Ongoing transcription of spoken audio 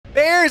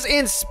Bears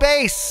in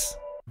space.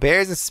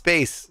 Bears in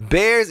space.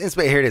 Bears in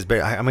space. Here it is.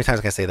 How many times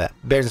can I say that?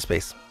 Bears in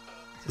space.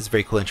 This is a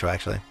very cool intro,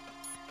 actually.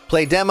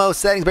 Play demo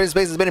settings. Bears in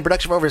Space has been in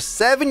production for over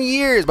 7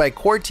 years by a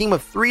core team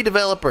of 3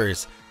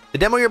 developers. The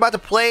demo you're about to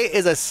play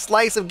is a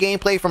slice of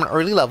gameplay from an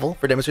early level.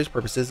 For demonstration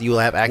purposes, you will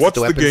have access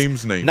to weapons. What's the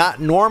game's name? Not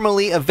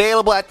normally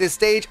available at this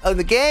stage of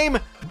the game.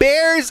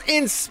 Bears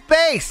in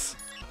Space.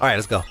 All right,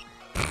 let's go.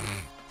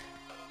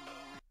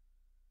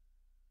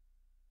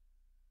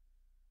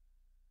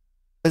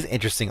 That's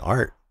interesting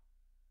art.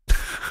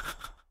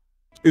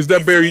 Is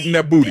that bear eating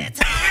that booty?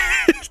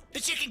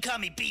 But you can call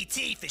me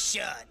BT for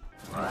short.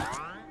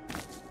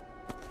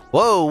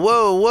 Whoa,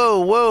 whoa, whoa,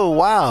 whoa,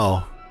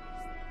 wow.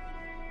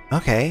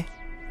 Okay.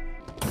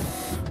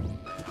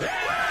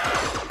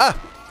 Ah,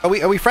 are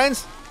we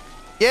friends?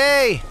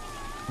 Yay!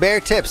 Bear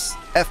tips.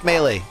 F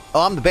melee.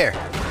 Oh, I'm the bear.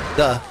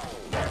 Duh.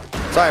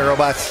 Sorry,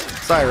 robots.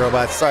 Sorry,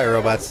 robots. Sorry,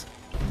 robots.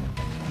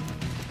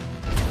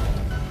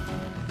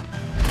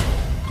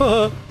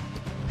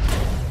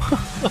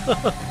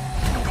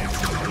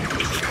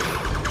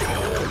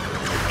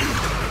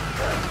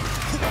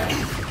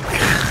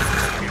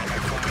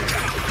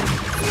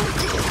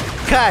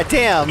 God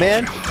damn,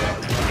 man.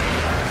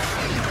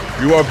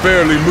 You are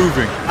barely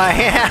moving. I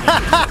am.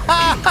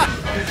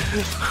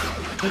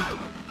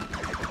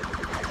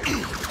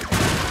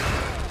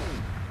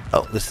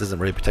 Oh, this doesn't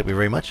really protect me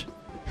very much.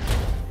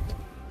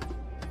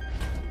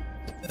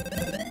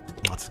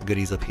 Lots of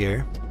goodies up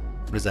here.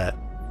 What is that?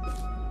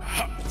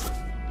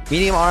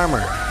 Medium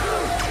armor.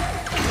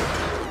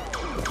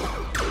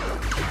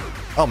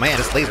 Oh man,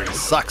 this laser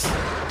just sucks.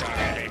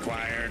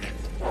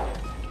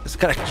 Just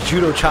gotta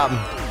judo chop him.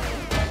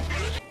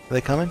 Are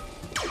they coming?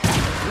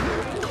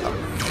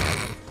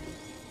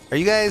 Are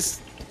you guys?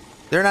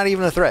 They're not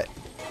even a threat.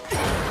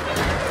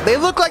 They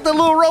look like the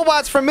little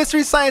robots from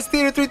Mystery Science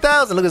Theater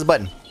 3000. Look at this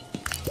button.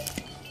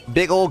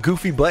 Big old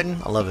goofy button.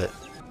 I love it.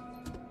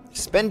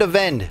 Spend a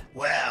vend.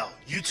 Wow,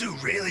 you two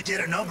really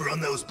did a number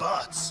on those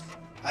bots.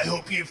 I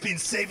hope you've been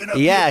saving up.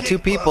 Yeah, your 2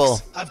 big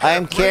people. bucks. I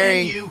am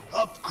carrying.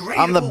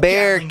 I'm the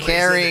bear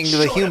carrying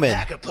the human.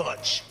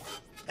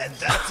 And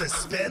that's a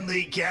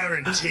spendly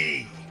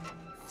guarantee.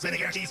 Spending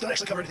guarantees don't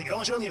actually cover anything at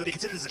all. Should only be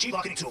considered as a cheap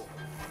marketing tool.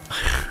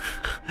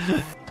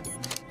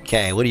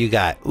 Okay, what do you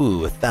got? Ooh,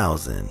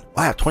 1,000. Oh,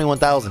 I have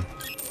 21,000.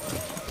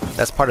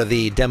 That's part of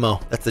the demo.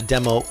 That's the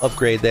demo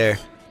upgrade there.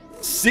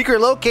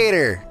 Secret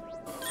locator.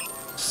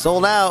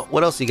 Sold out.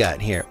 What else you got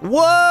in here?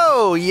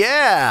 Whoa,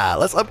 yeah.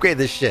 Let's upgrade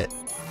this shit.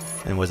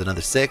 And was another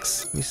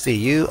 6. Let me see.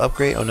 You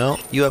upgrade. Oh no,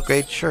 you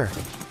upgrade. Sure.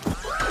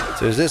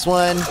 So there's this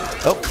one.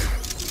 Oh,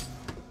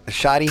 a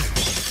shotty.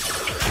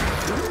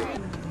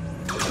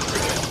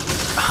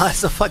 Oh,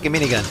 it's a fucking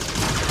minigun.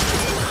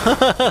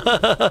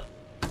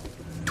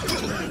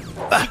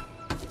 Ah.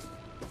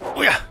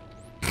 Oh, yeah.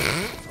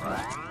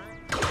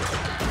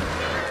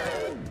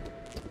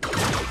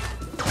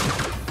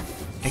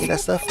 Can I get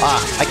that stuff?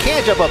 Ah, I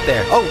can't jump up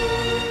there. Oh,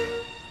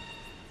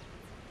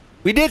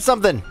 we did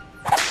something.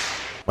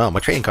 Wow,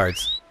 my trading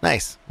cards.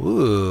 Nice.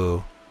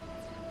 Ooh.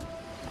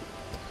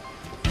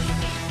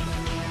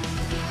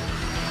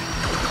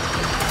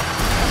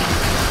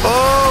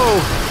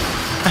 Oh!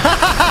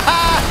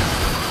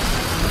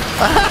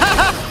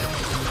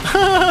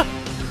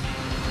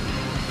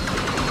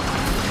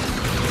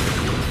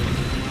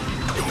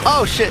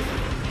 Oh shit!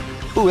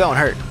 Ooh, that one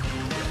hurt.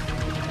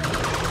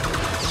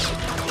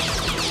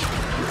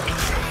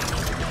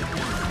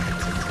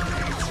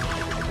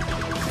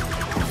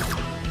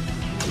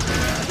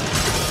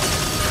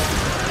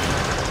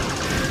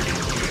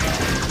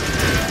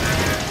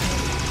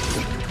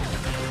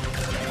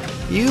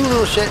 You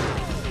little shit.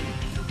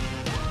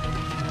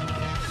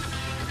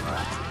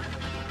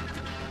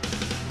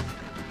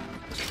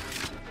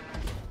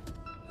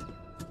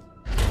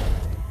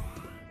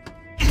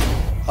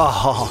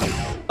 Oh.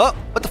 Oh,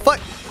 what the fuck?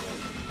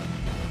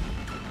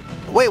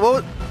 Wait,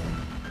 what?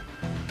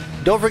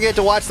 Don't forget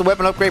to watch the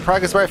weapon upgrade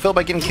progress bar filled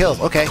by getting kills.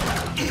 Okay.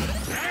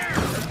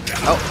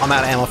 Oh, I'm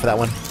out of ammo for that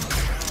one.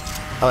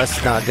 Oh,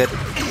 that's not good.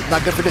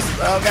 Not good for this.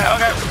 Okay,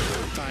 okay.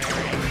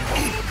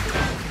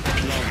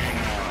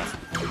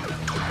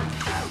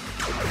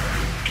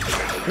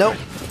 Nope.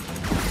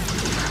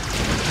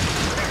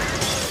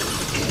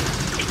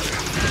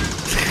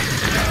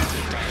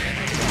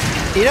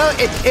 You know,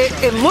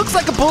 it looks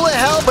like a bullet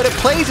hell, but it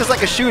plays as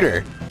like a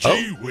shooter.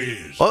 Gee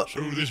whiz. Oh.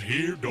 Through this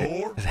here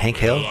door? Is Hank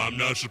Hill? Well, I'm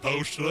not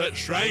supposed to let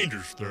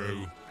strangers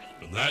through.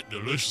 And that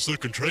delicious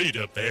looking treat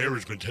up there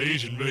has been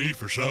teasing me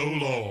for so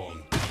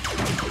long.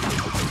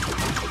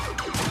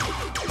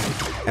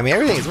 I mean,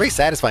 everything is very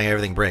satisfying.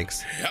 Everything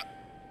breaks. Yeah.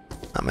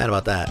 Not mad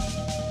about that.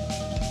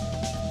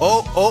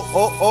 Oh, oh,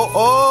 oh, oh,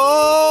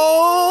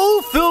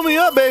 oh! Fill me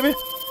up, baby.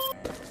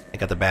 I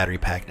got the battery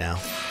pack now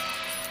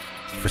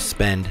for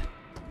spend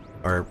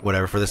or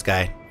whatever for this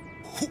guy.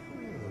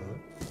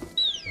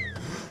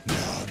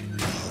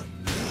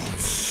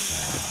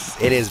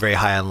 It is very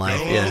high on life,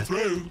 Go yeah.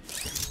 through.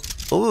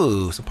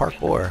 Ooh, some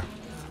parkour.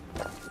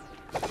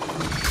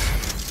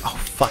 Oh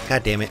fuck!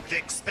 God damn it.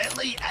 Vic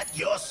Bentley at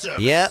your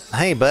service. Yep.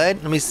 Hey,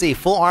 bud. Let me see.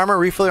 Full armor.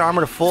 Refill your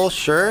armor to full.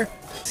 Sure.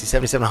 See,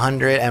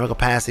 7,700. Ammo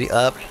capacity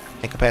up.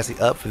 And capacity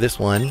up for this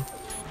one.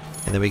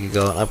 And then we could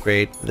go and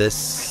upgrade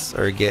this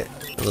or get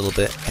a little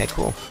bit. Okay,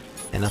 cool.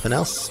 And nothing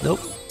else? Nope.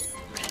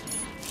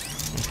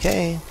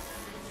 Okay.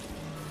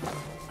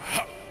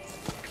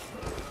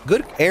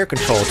 Good air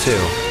control, too.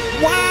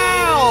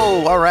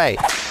 Wow! Alright.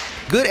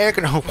 Good air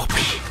control.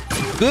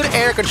 Good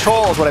air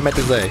control is what I meant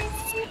to say.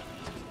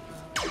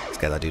 This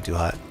guy's not too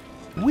hot.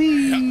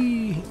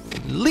 Whee!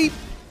 Leap!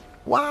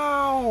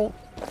 Wow!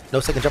 No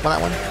second jump on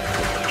that one?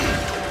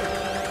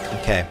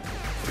 Okay.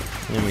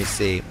 Let me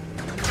see.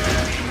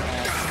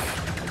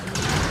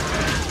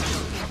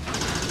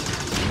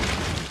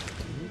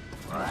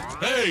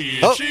 Hey,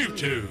 it's you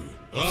two.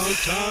 Long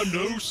time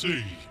no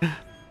see.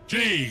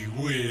 Gee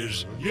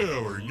whiz,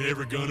 you're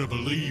never gonna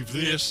believe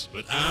this,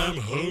 but I'm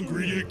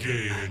hungry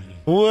again.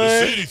 What?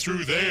 The city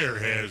through there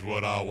has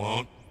what I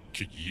want.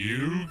 Could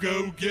you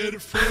go get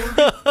it for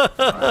me?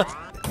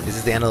 Is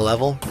this the end of the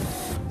level?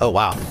 Oh,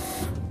 wow.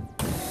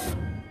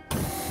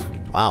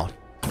 Wow.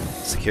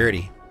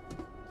 Security.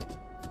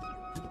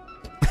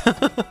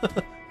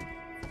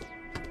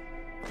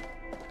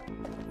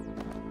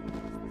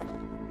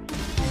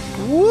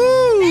 Woo!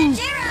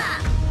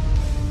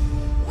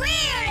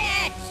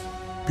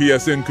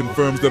 PSN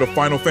confirms that a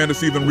Final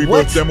Fantasy VII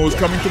Rebirth demo is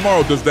coming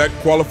tomorrow. Does that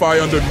qualify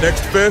under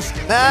Next Fest?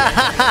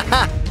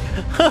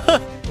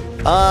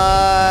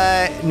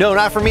 No,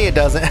 not for me it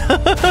doesn't.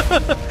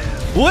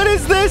 What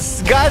is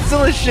this?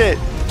 Godzilla shit.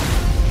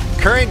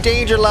 Current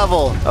danger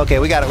level. Okay,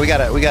 we gotta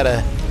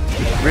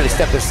really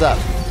step this up.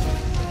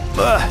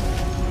 Ugh.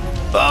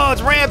 Oh,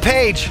 it's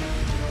Rampage.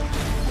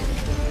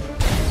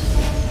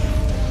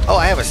 Oh,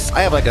 I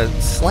have like a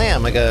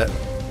slam, like a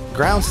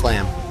ground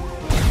slam.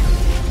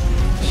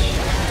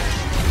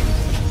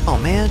 Oh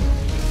man.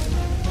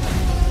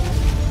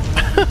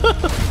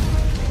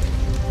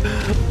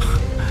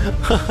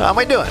 How am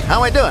I doing?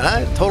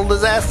 Huh? Total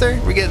disaster?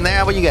 We're getting there.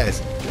 How about you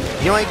guys?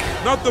 Yoink.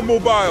 Not the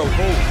mobile.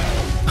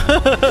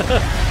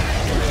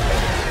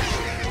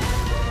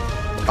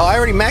 Oh, I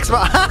already maxed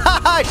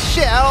out.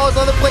 Shit, all this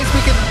other place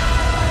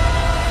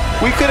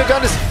we could have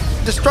done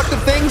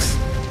destructive things.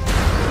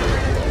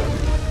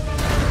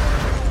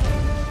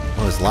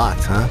 Oh, it's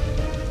locked, huh?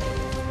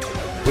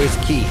 Where's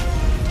the key?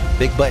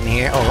 Big button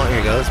here. Oh, here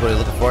it goes. What are you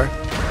looking for?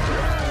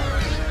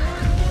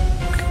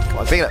 Come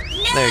on, pick it up. No,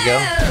 there you go.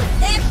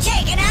 They've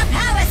taken our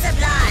power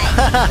supply.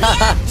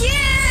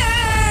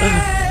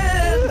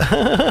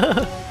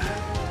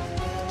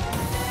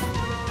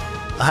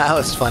 That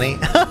was funny.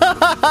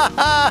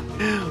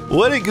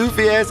 What a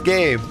goofy ass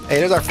game. Hey,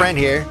 there's our friend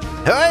here.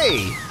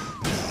 Hey!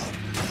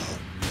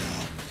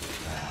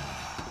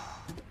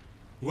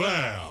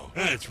 Wow,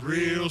 that's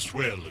real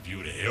swell of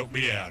you to help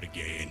me out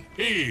again.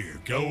 Here,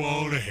 go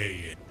on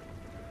ahead.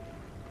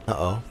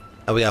 Uh-oh.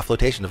 Oh, we got a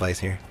flotation device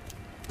here.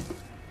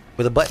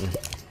 With a button.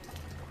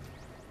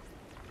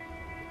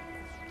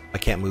 I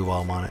can't move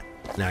while I'm on it.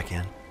 Now I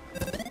can.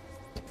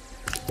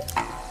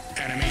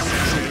 Enemy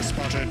sentry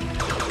spotted.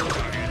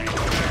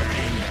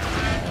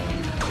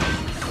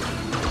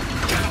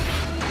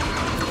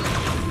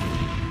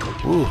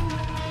 Ooh.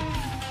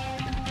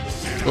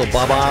 Little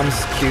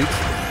bob-ombs. Cute.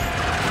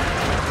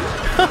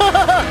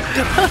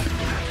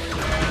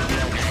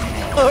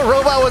 The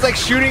robot was like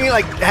shooting,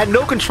 like had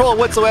no control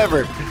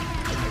whatsoever.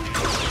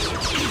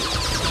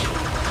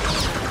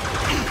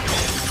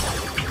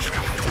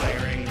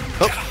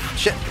 Oh,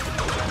 shit.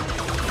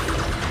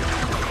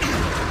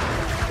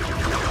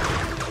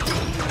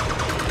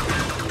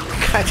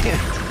 God damn.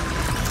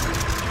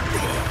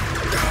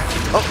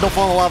 Oh, don't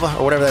fall in the lava,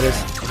 or whatever that is.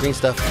 Green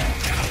stuff.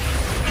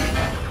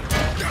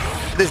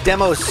 This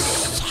demo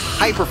is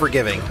hyper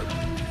forgiving.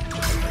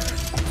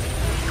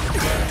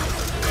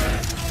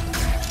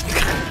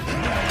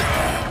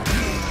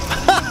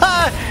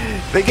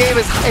 The game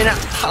is in a,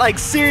 like,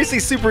 seriously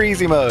super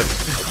easy mode.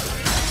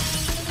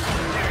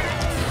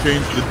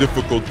 Change the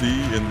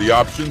difficulty in the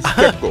options.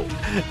 Technical.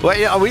 Well,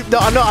 yeah, no,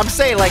 I'm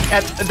saying, like,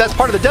 that's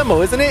part of the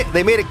demo, isn't it?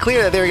 They made it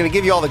clear that they were going to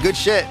give you all the good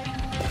shit.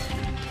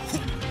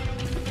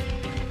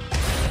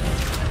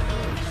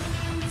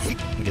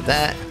 Look at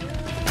that.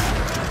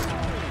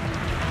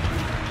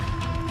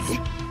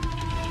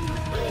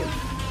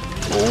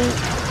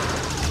 Ooh.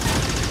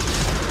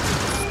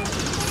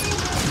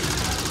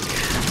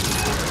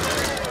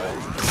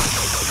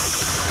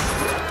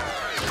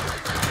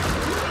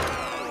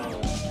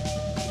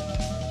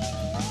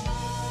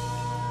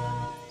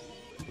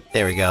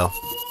 There we go.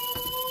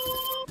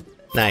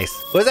 Nice.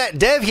 Was that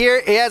Dev here?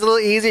 It has a little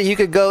easier. You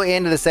could go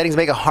into the settings,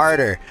 make it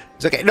harder.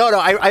 It's okay. No,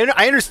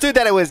 I understood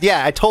that it was.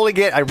 Yeah, I totally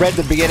get. I read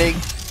the beginning,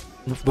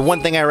 the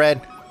one thing I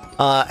read,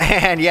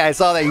 and yeah, I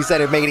saw that you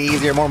said it'd make it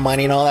easier, more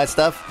money and all that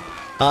stuff.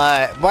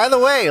 By the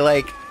way,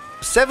 like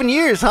 7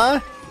 years, huh?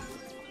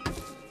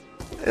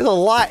 There's a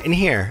lot in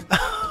here.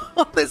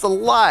 There's a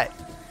lot.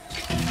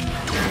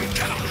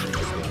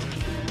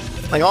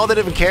 Like all the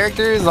different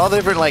characters, all the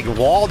different like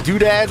wall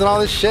doodads and all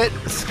this shit.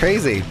 It's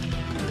crazy.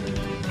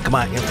 Come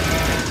on, get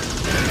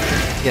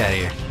out of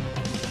here.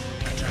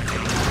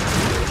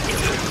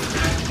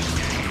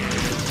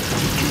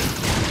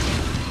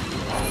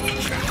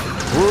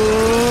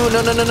 Ooh,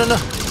 no, no, no, no, no.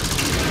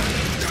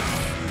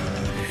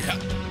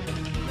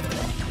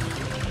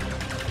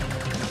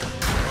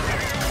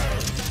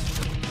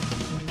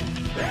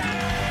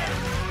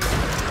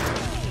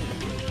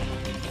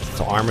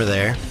 So armor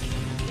there.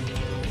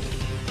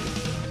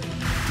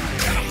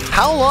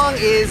 How long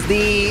is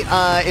the,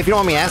 if you don't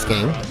mind me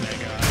asking,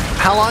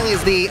 how long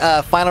is the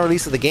final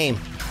release of the game?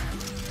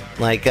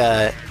 Like,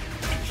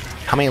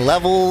 how many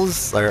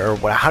levels, or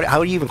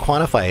how do you even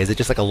quantify? Is it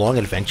just like a long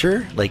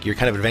adventure? Like you're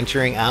kind of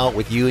adventuring out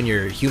with you and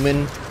your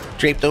human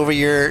draped over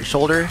your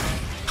shoulder?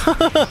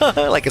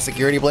 Like a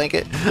security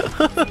blanket?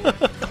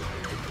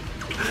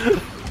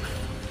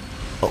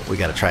 Oh, we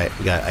gotta try it.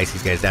 We gotta ice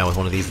these guys down with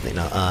one of these.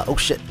 Oh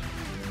shit.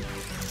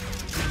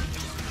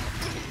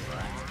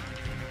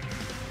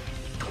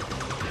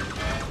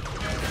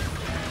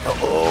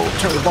 Uh-oh,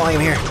 turn the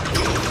volume here.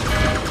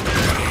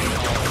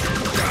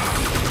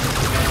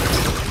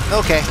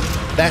 Okay,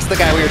 that's the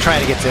guy we were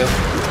trying to get to.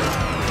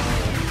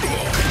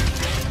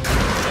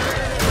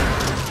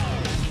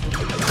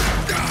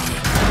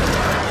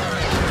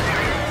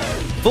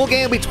 Full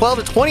game will be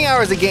 12 to 20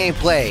 hours of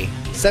gameplay.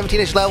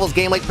 17-inch levels,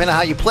 game like depending on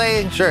how you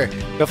play. Sure,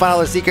 you'll find all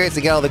the secrets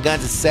and get all the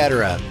guns,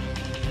 etc.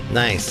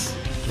 Nice,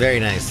 very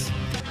nice.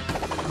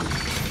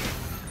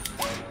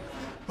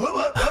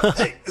 What?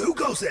 Hey, who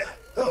goes there?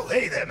 Oh,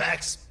 hey there,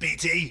 Max,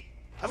 BT.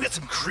 I've got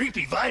some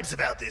creepy vibes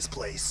about this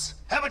place.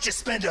 How about you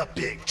spend up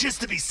big,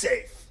 just to be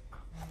safe?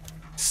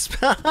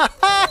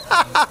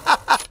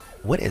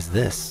 What is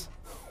this?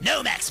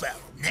 No, Maxwell.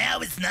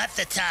 Now is not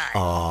the time.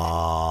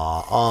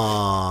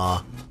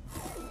 Aww.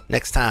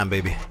 Next time,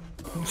 baby.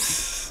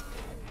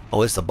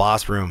 Oh, it's the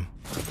boss room.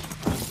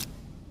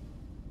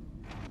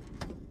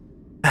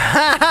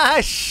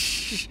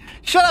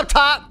 Shut up,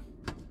 Top!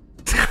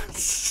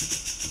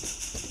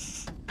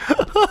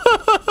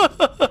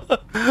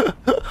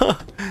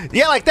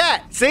 Yeah, like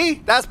that.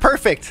 See? That's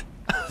perfect.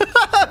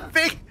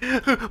 Big, bring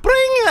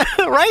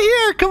right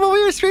here. Come over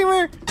here,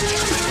 streamer.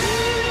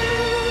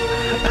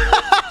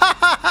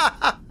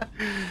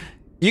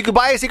 You could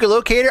buy a secret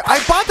locator.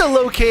 I bought the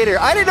locator.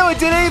 I didn't know it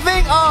did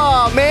anything.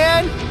 Oh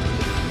man.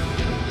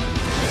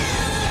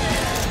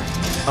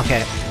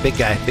 Okay, big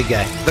guy, big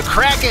guy. The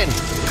Kraken.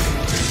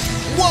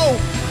 Whoa.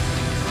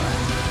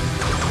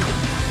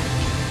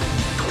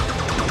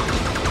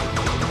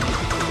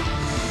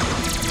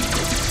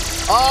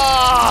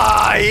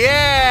 Oh,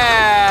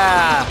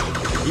 yeah!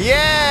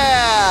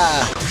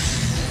 Yeah!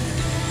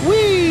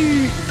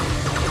 Whee!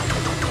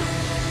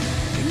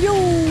 Yo!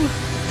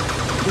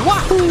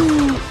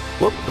 Wahoo!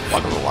 Whoop,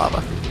 fuck the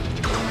lava.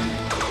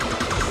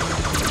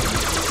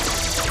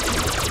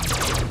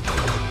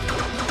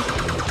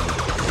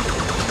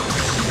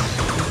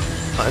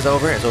 Oh, it's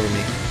over? It's over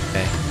me.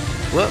 Okay.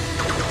 Whoop.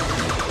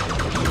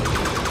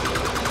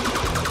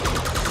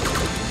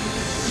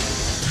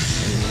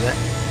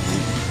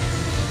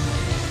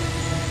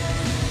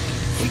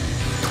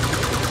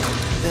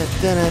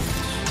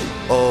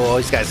 Oh,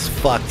 this guy's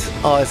fucked.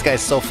 Oh, this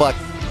guy's so fucked.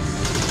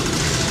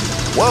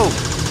 Whoa!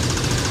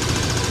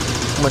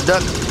 I'm a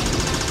duck.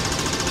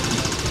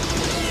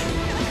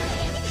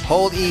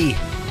 Hold E.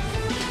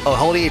 Oh,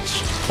 hold E.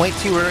 It's point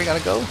 2 where I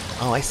gotta go?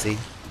 Oh, I see.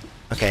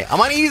 Okay,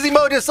 I'm on easy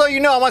mode just so you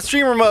know. I'm on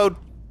streamer mode.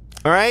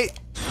 Alright?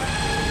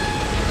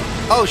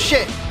 Oh,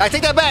 shit. I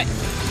take that back.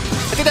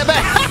 I take that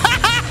back.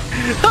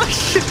 Oh,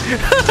 shit.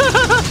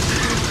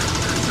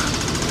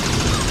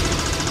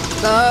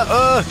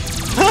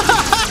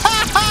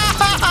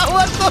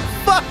 What the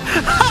fuck?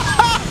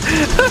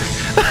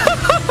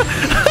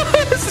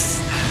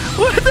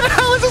 What the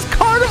hell is this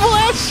carnival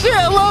ass shit?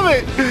 I love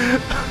it.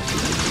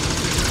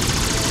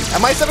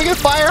 Am I stepping in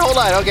fire? Hold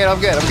on. Okay, I'm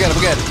good. I'm good. I'm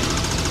good.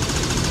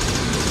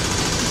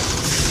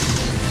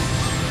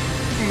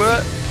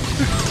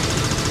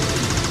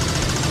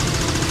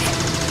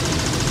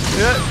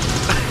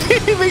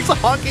 He makes a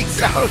honking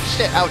sound. Oh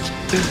shit! Ouch.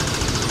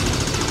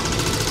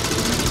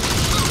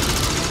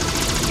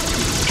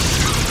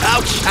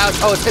 Ouch! Ouch!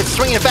 Oh, it's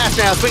swinging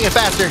faster now. Swinging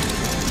faster.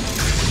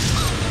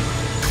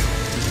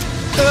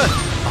 Oh,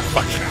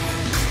 fuck.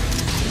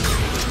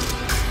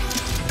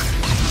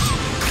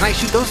 Can I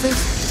shoot those things?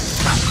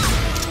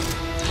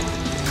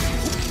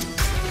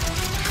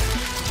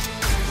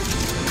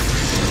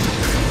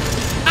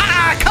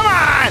 Ah! Come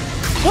on!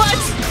 What?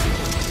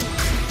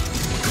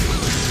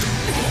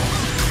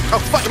 Oh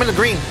fuck! I'm in the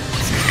green.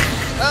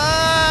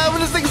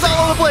 This thing's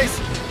all over the place.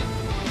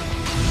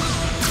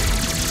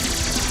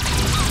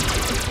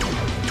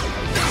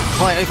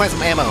 Hold on, let me find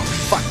some ammo.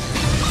 Fuck.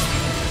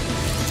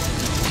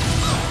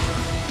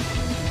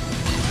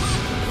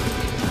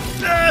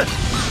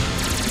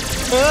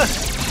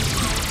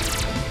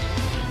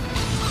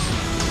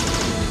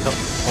 Oh,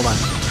 hold on.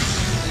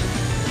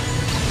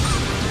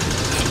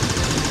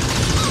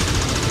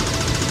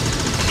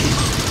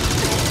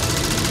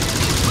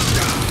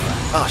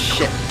 Oh,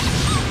 shit.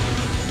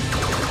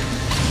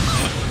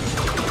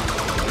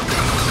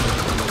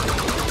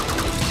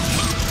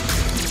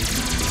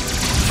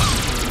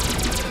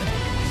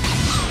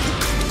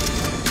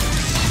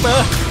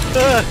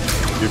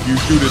 If you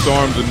shoot its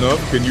arms enough,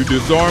 can you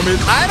disarm it?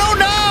 I don't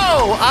know!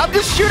 No! I'm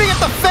just shooting at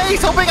the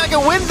face, hoping I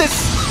can win this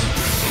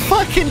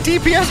fucking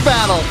DPS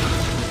battle.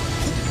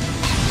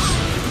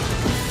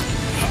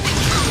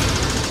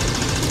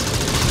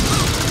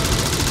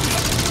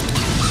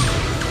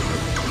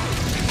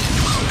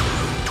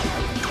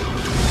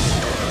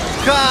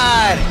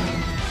 God!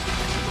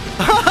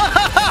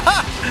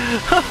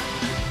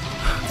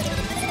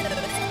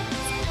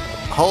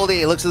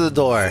 Holdy looks at the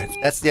door.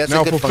 That's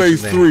now a good for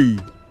phase function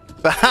 3.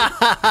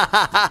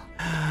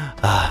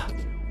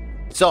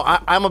 So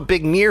I'm a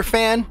big Nier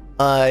fan.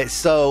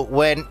 So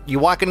when you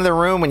walk into the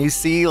room and you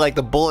see like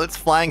the bullets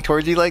flying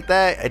towards you like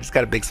that, I just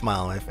got a big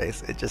smile on my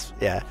face. It just,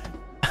 yeah.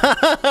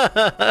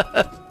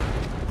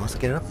 Let's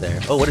get it up there.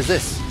 Oh, what is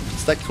this?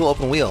 Select tool,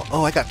 open wheel.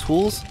 Oh, I got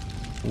tools?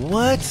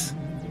 What?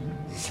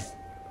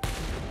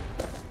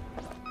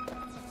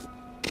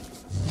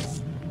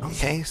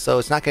 Okay, so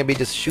it's not gonna be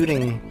just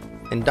shooting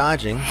and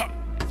dodging.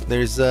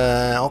 There's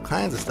all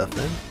kinds of stuff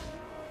then.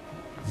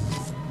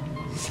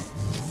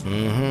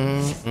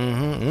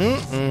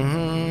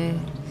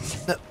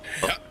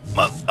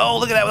 Oh,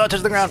 look at that without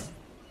touching the ground.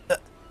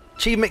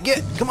 Achievement,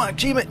 get, come on,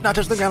 achievement, not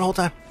touching the ground the whole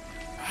time.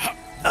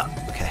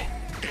 Okay.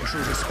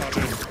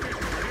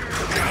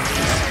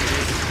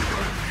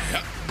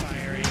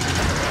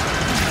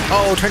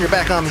 Oh, turn your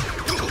back on me.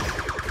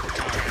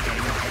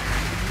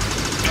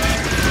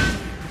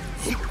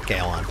 Okay,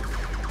 hold on.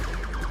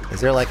 Is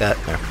there like a...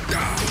 There.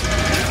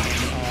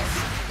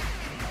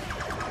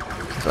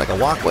 Is there like a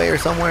walkway or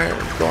somewhere?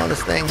 Go on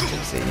this thing.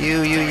 See,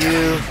 you.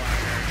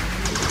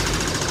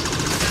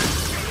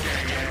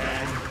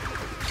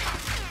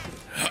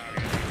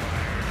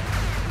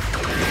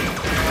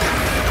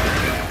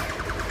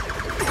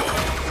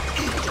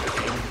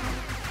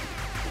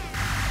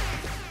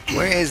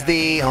 Where is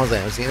the... Hold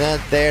on, see that?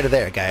 There to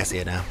there. Okay, I see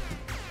it now.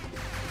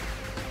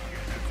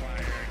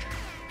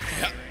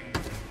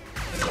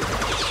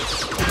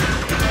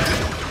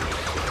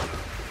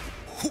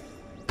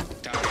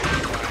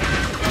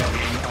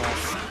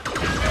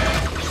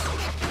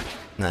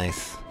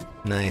 Nice.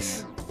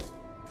 Nice.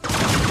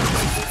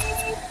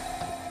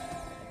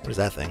 What is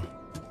that thing?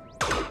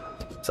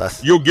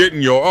 Sus. You're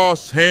getting your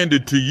ass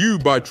handed to you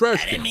by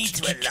trash I didn't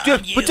cans. mean to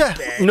alarm you, but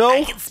No.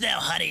 I can smell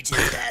honey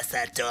just past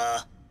that door.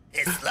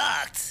 It's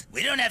locked.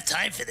 We don't have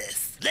time for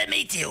this. Let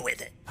me deal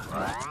with it.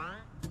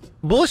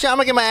 Bullshit, I'm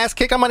gonna get my ass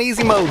kicked. I'm on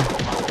easy mode.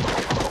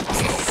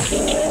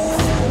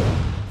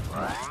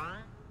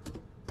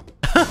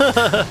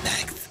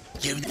 Max,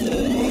 you...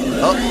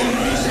 Oh!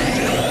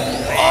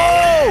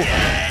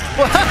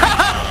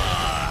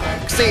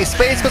 See,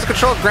 space goes to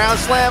control ground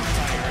slam.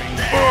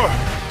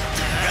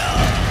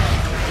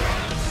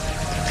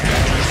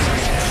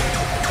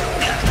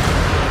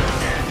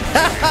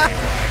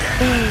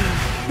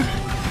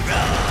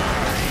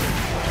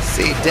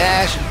 See,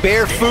 dash,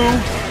 bear foo.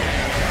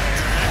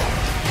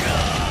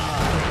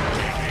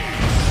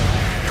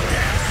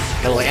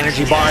 Got a little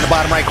energy bar in the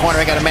bottom right corner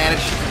I gotta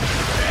manage.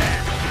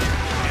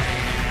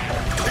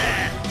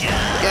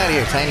 Get out of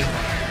here, Tiny.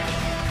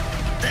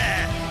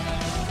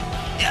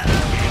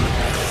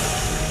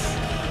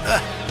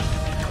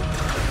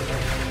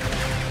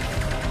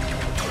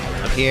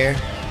 Up here.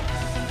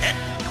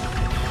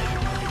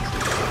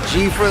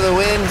 G for the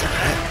win.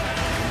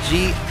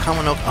 G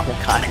coming up. Oh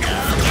god.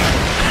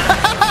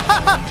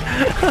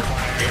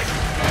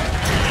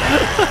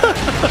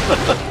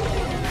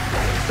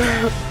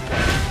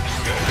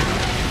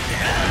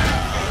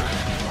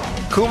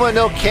 Kuma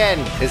no Ken,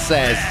 it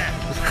says.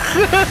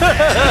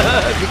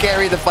 You can't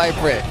read the fine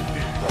print.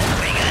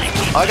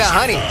 Oh, I got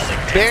honey.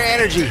 Bear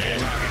energy.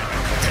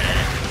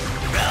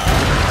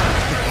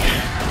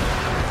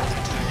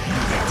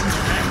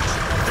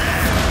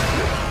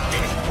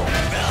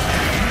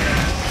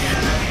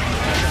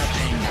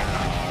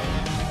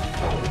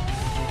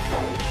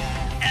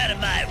 Out of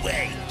my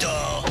way,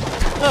 doll.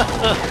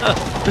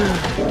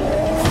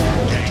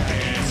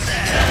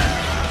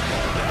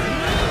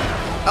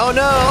 Oh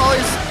no, all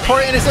these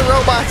poor innocent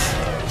robots.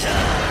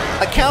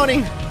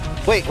 Accounting.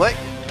 Wait, what?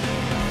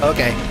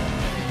 Okay.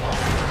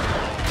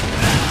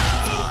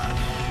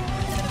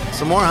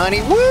 Some more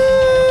honey. Woo!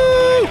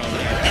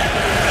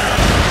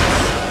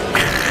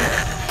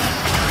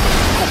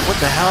 Oh, what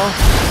the hell?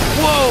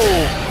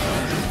 Whoa!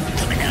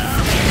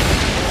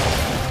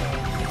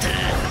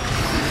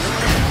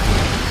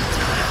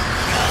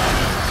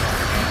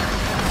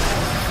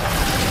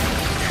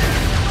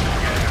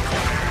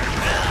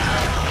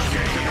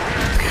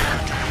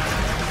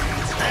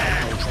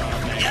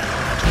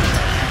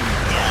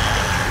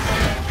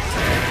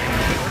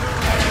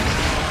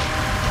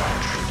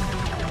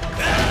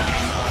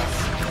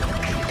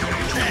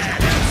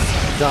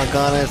 Dunk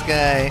on this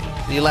guy.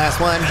 You last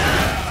one?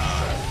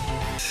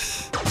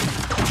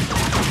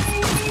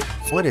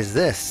 What is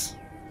this?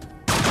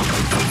 Do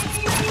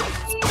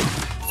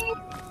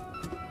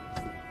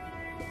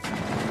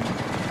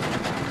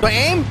I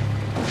aim?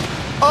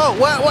 Oh,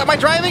 what am I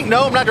driving?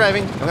 No, I'm not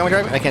driving. Am I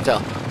driving? I can't tell.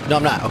 No,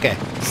 I'm not. Okay.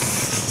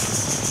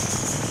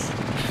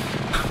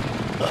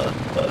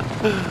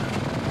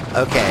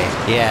 Okay,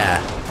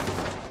 yeah.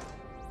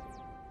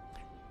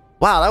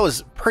 Wow, that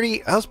was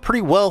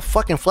pretty well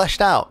fucking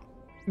fleshed out.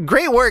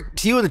 Great work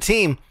to you and the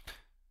team.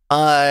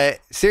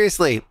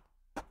 Seriously,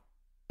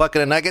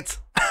 bucket of nuggets.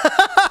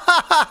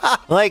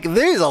 Like,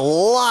 there's a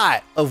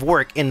lot of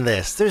work in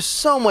this. There's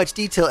so much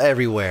detail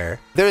everywhere.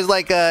 There's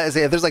like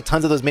there's like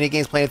tons of those mini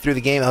games playing through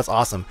the game. That's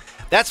awesome.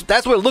 That's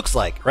what it looks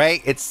like,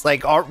 right? It's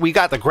like we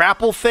got the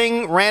grapple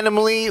thing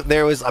randomly.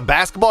 There was a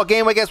basketball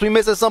game I guess we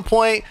missed at some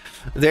point.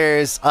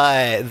 There's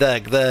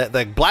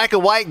the black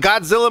and white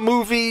Godzilla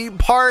movie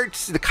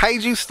parts, the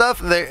kaiju stuff.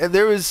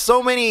 There was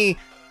so many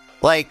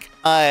like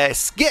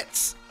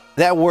skits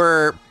that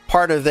were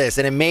part of this,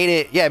 and it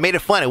made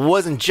it fun. It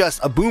wasn't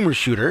just a boomer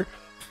shooter.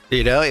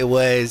 You know, it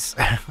was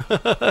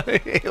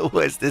it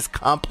was this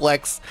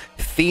complex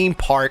theme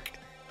park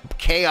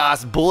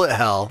chaos bullet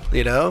hell,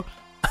 you know?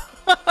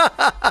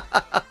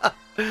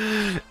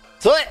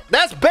 So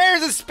that's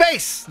Bears in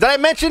Space. Did I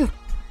mention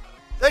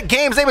the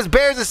game's name is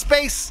Bears in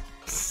Space?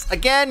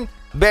 Again,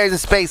 Bears in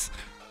Space.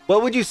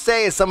 What would you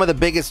say is some of the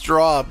biggest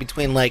draw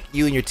between like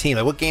you and your team?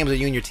 Like, what games are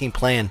you and your team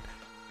playing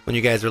when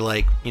you guys are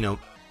like, you know,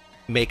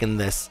 making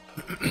this?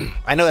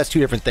 I know that's two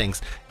different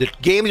things. The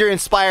games you're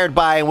inspired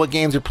by and what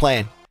games you're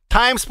playing.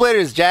 Time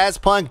Splitters, Jazz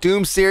Punk,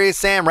 Doom, Serious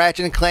Sam,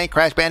 Ratchet and Clank,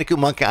 Crash Bandicoot,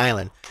 Monkey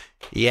Island.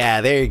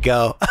 Yeah, there you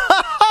go.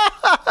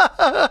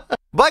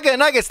 Bucket of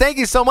Nuggets, thank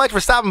you so much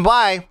for stopping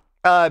by.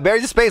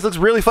 Bears in Space looks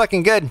really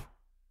fucking good.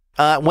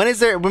 When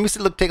is there? Let me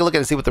take a look at it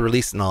and see what the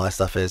release and all that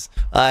stuff is.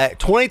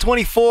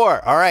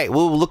 2024. All right,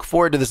 we'll look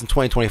forward to this in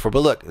 2024. But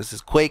look, this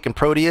is Quake and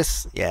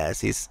Proteus.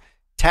 Yes, he's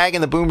tagging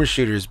the boomer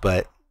shooters,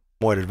 but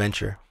more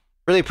adventure.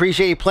 Really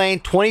appreciate you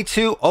playing.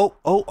 22.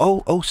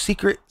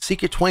 Secret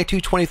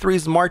 2223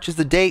 is March is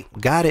the date.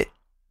 Got it.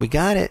 We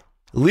got it.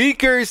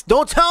 Leakers,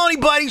 don't tell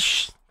anybody.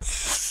 Shh.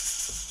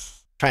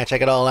 Trying to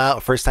check it all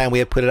out. First time we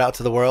have put it out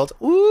to the world.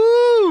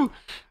 Woo!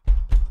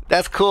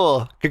 That's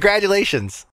cool. Congratulations.